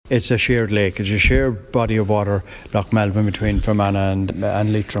It's a shared lake. It's a shared body of water, Lough Melvin, between Fermanagh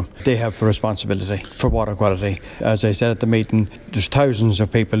and Leitrim. They have responsibility for water quality. As I said at the meeting, there's thousands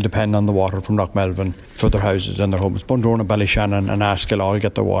of people depend on the water from Lough Melvin for their houses and their homes. Bundoran, Ballyshannon and Askill all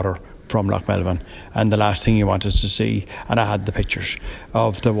get their water from Lough Melvin. And the last thing you want is to see, and I had the pictures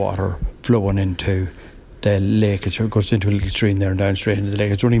of the water flowing into the lake. It goes into a little stream there and down straight into the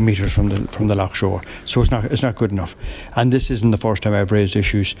lake. It's only metres from the loch shore, so it's not good enough. And this isn't the first time I've raised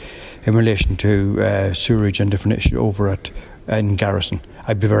issues in relation to sewerage and different issues over in Garrison.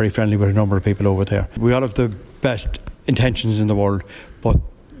 I'd be very friendly with a number of people over there. We all have the best intentions in the world, but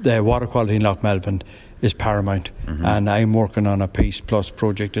the water quality in Lough Melvin is paramount, and I'm working on a Peace Plus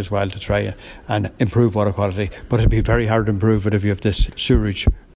project as well to try and improve water quality. But it'd be very hard to improve it if you have this sewerage